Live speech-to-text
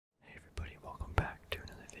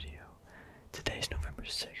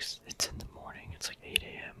November 6th. It's in the morning. It's like 8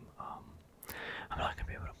 a.m. I'm not gonna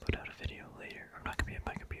be able to put out a video later. I'm not gonna be at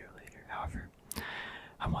my computer later. However,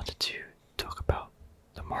 I wanted to talk about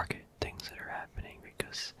the market, things that are happening,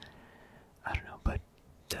 because I don't know, but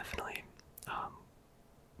definitely,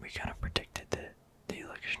 we kind of predicted that the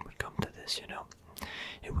election would come to this.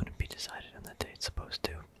 It wouldn't be decided on the day it's supposed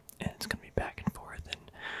to, and it's gonna be back and forth,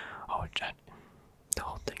 and the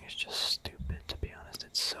whole thing is just stupid, to be honest.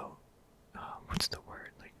 It's so, what's the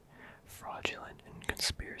word, like, fraudulent and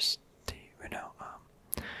conspiracy,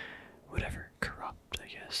 whatever, corrupt, I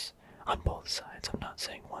guess, on both sides. I'm not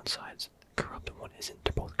saying one side's corrupt and one isn't.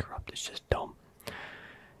 They're both corrupt. It's just dumb.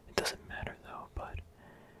 It doesn't matter, though, but,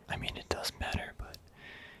 I mean, it does matter, but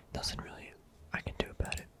nothing really I can do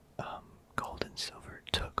about it. Gold and silver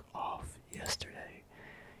took off yesterday.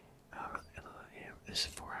 This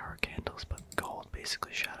is 4-hour candles, but gold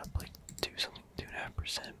basically shot up like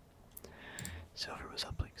 2.5%. Silver was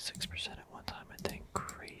up like 6% at one time, I think.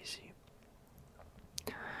 Crazy.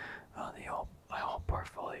 My whole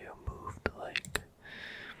portfolio moved like,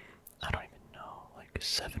 I don't even know, like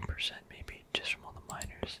 7% maybe, just from all the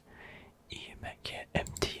miners.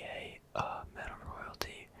 MTA, Metal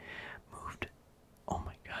Royalty moved. Oh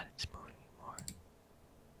my god, it's moving more.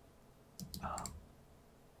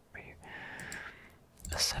 Right here.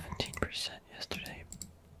 A 17% yesterday.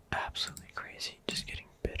 Absolutely crazy. Just getting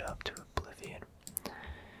bid up to oblivion.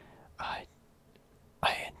 I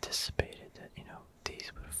anticipated that,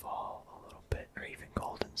 these would fall a little bit, or even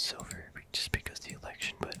gold and silver, just because of the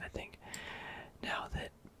election, but I think now that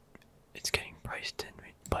it's getting priced in,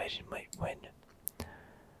 Biden might win.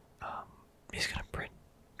 He's gonna print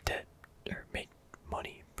debt, or make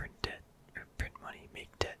money, print debt, or print money, make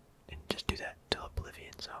debt, and just do that till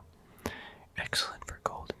oblivion, so excellent for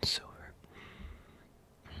gold and silver.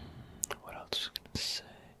 What else was I gonna say?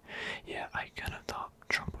 Yeah, I kind of thought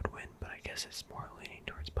Trump would win, but I guess it's more leaning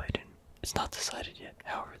towards Biden. It's not decided yet.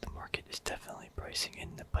 However, the market is definitely pricing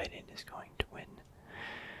in that Biden is going to win.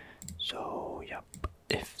 So, yep.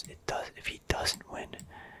 If he doesn't win,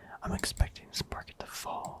 I'm expecting this market to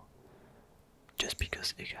fall. Just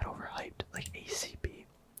because it got overhyped. Like ACB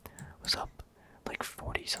was up like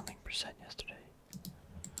 40-something% yesterday.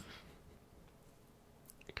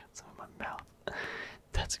 I got some in my mouth.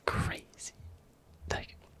 That's crazy.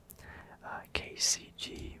 Like,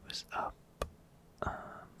 KCG was up.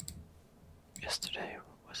 Yesterday,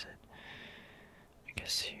 was it? I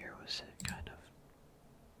guess here was it, kind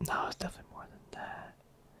of. No, it's definitely more than that.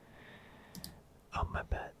 Oh, my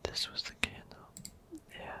bad. This was the candle.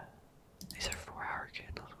 Yeah. These are 4-hour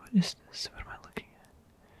candles. What is this? What am I looking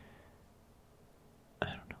at?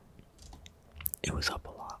 I don't know. It was up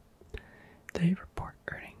a lot. They report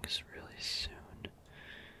earnings really soon.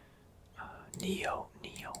 Neo,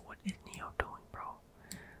 what is Neo doing, bro?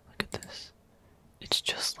 Look at this. It's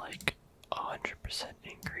just like 100%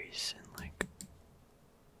 increase in like,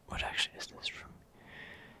 what actually is this from?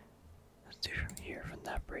 Let's do from here, from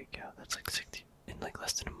that breakout. That's like 60, in like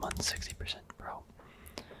less than a month, 60%, bro.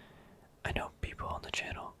 I know people on the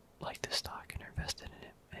channel like this stock and are invested in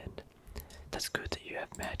it, and that's good that you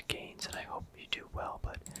have mad gains, and I hope you do well,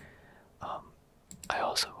 but I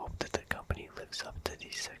also hope that the company lives up to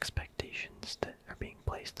these expectations that are being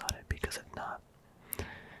placed on it, because if not,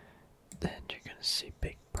 then you're gonna see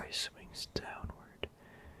big price swings downward.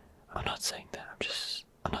 I'm not saying that,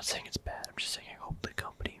 I'm not saying it's bad, I'm just saying I hope the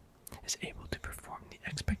company is able to perform the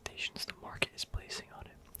expectations the market is placing on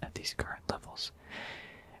it at these current levels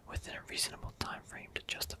within a reasonable time frame to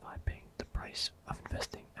justify paying the price of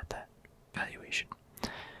investing at that valuation.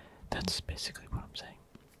 That's basically what I'm saying.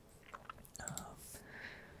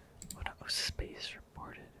 What else? Space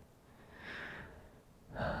reported.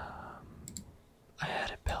 I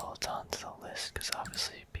added Peloton to the list because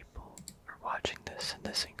obviously people are watching this, and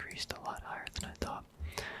this increased a lot higher than I thought.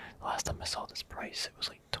 The last time I saw this price, it was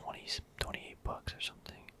like 28 bucks or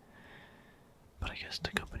something. But I guess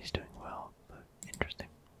the company's doing well, but interesting.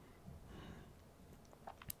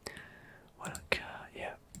 What,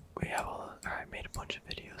 yeah, we have I made a bunch of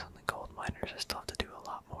videos on the gold miners. I still have to do a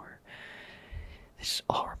lot more. It's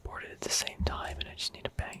all reported at the same time, and I just need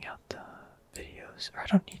to bang out the videos. Or I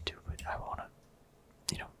don't need to, but I want to,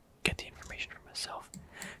 get the information for myself.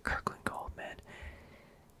 Kirkland Gold, man,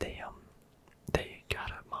 they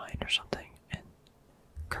got a mine or something, and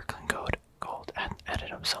Kirkland Gold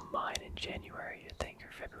added up some mine in January, I think,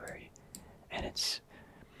 or February, and it's,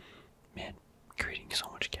 man, creating so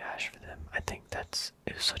much cash for them. I think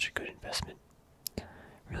it was such a good investment.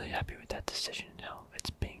 Really happy with that decision and how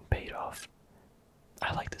it's being paid off.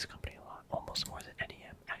 I like this company a lot, almost more than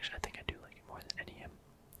NEM. Actually, I think I do like it more than NEM.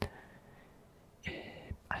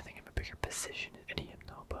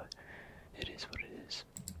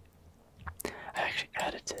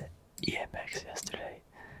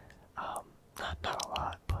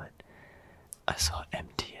 saw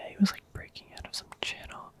MTA was like breaking out of some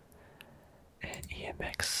channel, and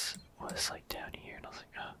EMX was like down here, and I was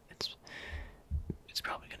like, oh, it's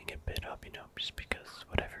probably gonna get bid up, you know, just because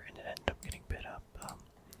whatever, and it ended up getting bid up.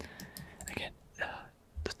 Again, the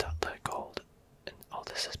gold and all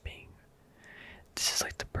this this is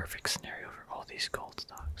like the perfect scenario for all these gold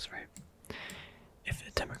stocks, right? If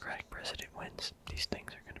a Democratic president wins, these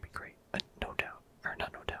things are gonna be great, no doubt, or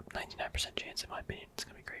not no doubt, 99% chance in my opinion, it's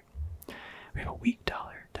gonna be great. We have a weak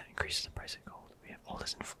dollar that increases the price of gold. We have all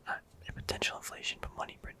this potential inflation, but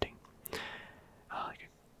money printing, like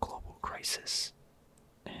a global crisis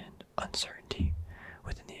and uncertainty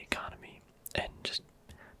within the economy, and just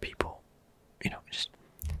people, you know, just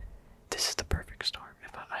this is the perfect storm.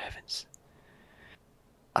 If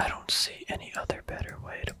I don't see any other better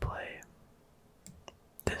way to play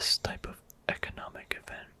this type of economic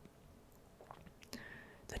event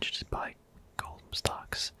than to just buy gold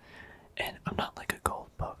stocks. And I'm not like a gold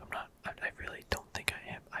bug. I really don't think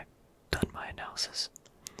I am. I've done my analysis.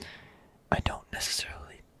 I don't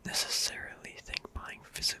necessarily think buying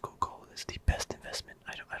physical gold is the best investment.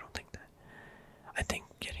 I don't think that. I think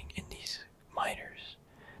getting in these miners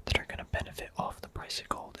that are gonna benefit off the price of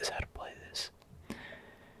gold is how to play this.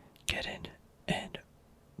 Get in, and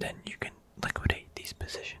then you can liquidate these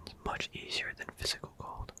positions much easier than physical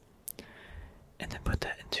gold. And then put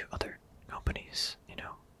that into other companies, you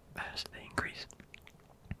know, as they increase.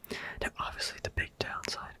 Now obviously the big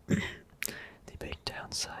downside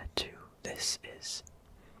to this is,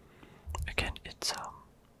 again, it's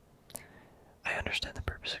I understand the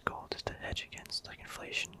purpose of gold is to hedge against like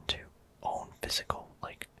inflation, to own physical,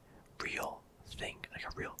 like real thing, like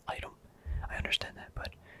a real item. I understand that, but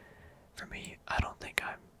for me, I don't think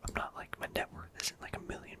I'm not like, my net worth isn't like $1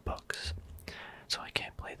 million, so I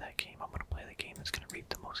can't play that game. I'm gonna play the game that's gonna reap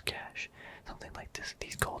the most cash. Something like this,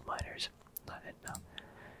 these gold miners, not in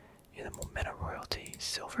the Momentum Royalty,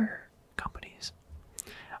 silver companies.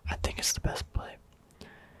 I think it's the best play.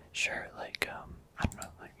 Sure, like I don't know,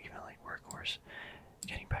 like even like Workhorse.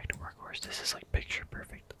 Getting back to Workhorse, this is like picture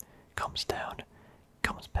perfect. Comes down,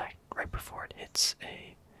 comes back right before it hits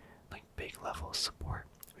a like big level of support.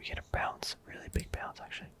 We get a bounce, really big bounce,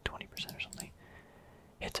 actually 20% or something.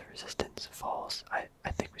 Hits a resistance, falls. I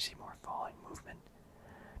think we see more falling movement,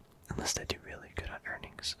 unless they do really good on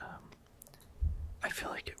earnings. I feel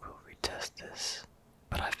like it will retest this,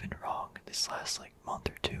 but I've been wrong this last like month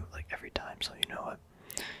or two, like every time. So you know what?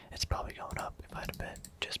 It's probably going up if I had to bet,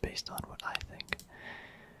 just based on what I think.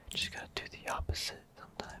 Just gotta do the opposite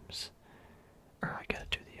sometimes, or I gotta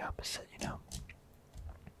do the opposite, you know.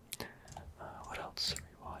 What else are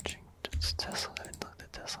we watching? It's Tesla. I haven't looked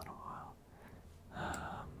at Tesla in a while.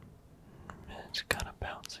 It's kind of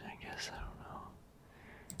bouncing, I guess. I don't know.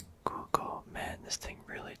 Google, man, this thing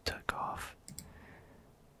really took off.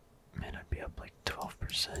 Man, I'd be up like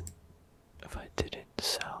 12% if I didn't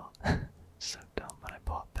sell. So dumb, but I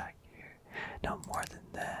bought back here. No, more than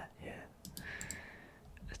that, yeah.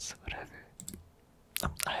 It's whatever.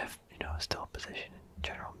 I have, you know, still a position in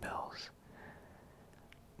General Mills.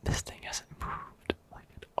 This thing hasn't moved like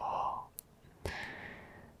at all.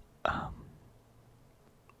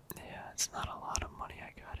 Yeah, it's not a lot of money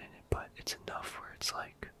I got in it, but it's enough where it's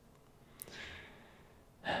like,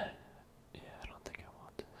 yeah, I don't think I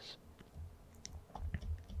want this.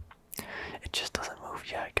 It just doesn't move.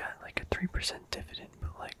 Yeah, I got like a 3% dividend,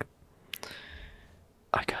 but like,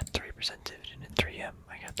 I got 3% dividend in 3M.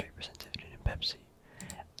 I got 3% dividend in Pepsi.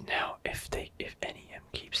 Now, if NEM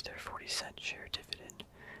keeps their 40-cent share dividend,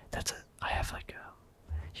 I have like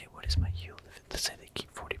yeah, what is my yield? Let's say they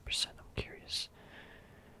keep 40%, I'm curious.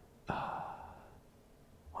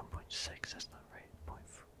 1.6, that's not right. 0.4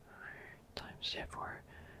 times, yeah, for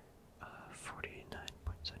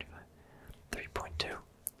 49.75, 3.2.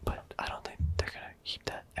 But I don't think they're gonna keep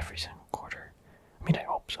that every single quarter. I mean, I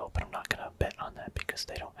hope so, but I'm not gonna bet on that because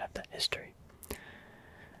they don't have that history.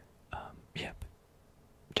 Yeah, but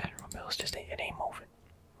General Mills just it ain't moving.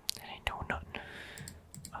 It ain't doing nothing.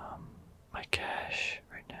 My cash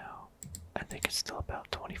right now, I think it's still about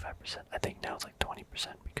 25%. I think now it's like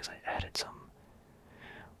 20% because I added some.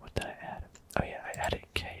 What did I add? Oh yeah, I added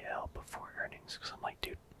KL before earnings because I'm like,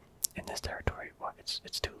 dude, in this territory, what? It's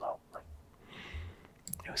too low. Like,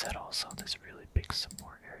 it was at also this really big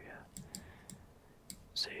support area.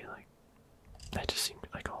 See, like, that just seemed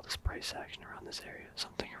like all this price action around this area,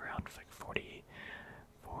 something around like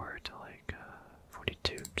 44 to like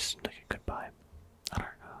 42, just seemed like a good buy. I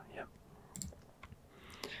don't know. Yep.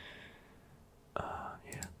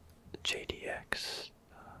 Yeah, JDX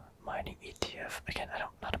mining ETF. Again,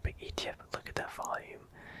 not a big ETF, but look at that volume.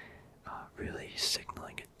 Really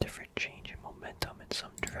signaling a different change in momentum.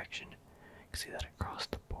 see that across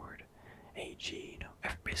the board. AG,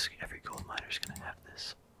 basically every gold miner is gonna have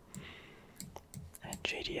this. And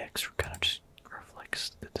JDX kind of just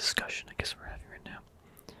reflects the discussion I guess we're having right now.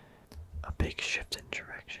 A big shift in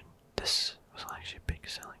direction. This was actually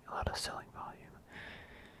a lot of selling volume.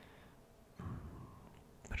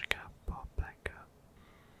 But it got popped back up.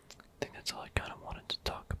 I think that's all I kind of wanted to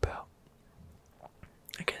talk about.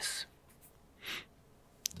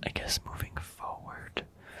 I guess moving forward,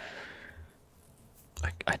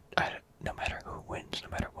 no matter who wins, no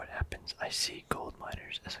matter what happens, I see gold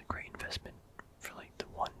miners as a great investment for like the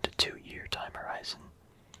 1 to 2 year time horizon.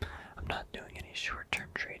 I'm not doing any short-term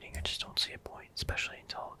trading. I just don't see a point, especially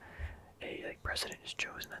until a president is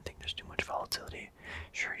chosen. I think there's too much volatility.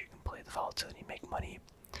 Sure, you can play the volatility, make money,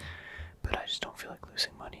 but I just don't feel like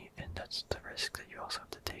losing money, and that's the risk that you also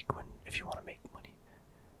have to take if you want to make money.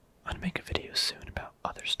 I'm gonna make a video soon about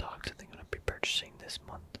other stocks I think I'm gonna be purchasing this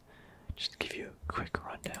month. Just to give you a quick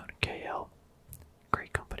rundown. KL,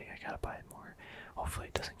 great company. I gotta buy it more. Hopefully,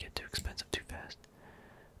 it doesn't get too expensive too fast.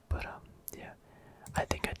 But yeah, I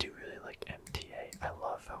think I do really like MTA. I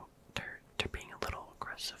love how they're being a little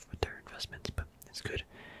aggressive with their investments, but it's good.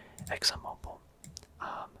 ExxonMobil.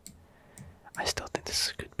 I still think this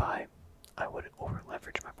is a good buy. I wouldn't over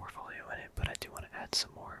leverage my portfolio in it, but I do want to add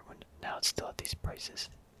some more when now it's still at these prices.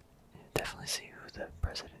 Definitely see who the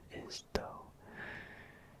president is, though.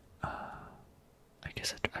 I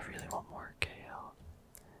guess I really want more KL.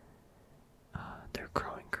 They're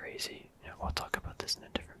growing crazy. I'll talk about this in a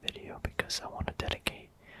different video because I want to dedicate,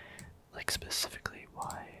 like, specifically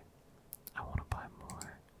why I want to buy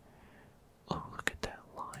more. Oh, look at that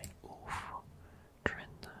line. Oof. Trend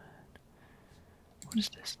line. What is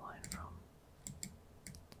this line from?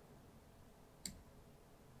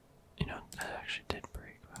 That actually did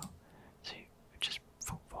break well. See, just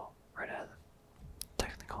football right out of the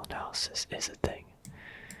technical analysis is a thing.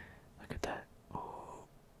 Look at that.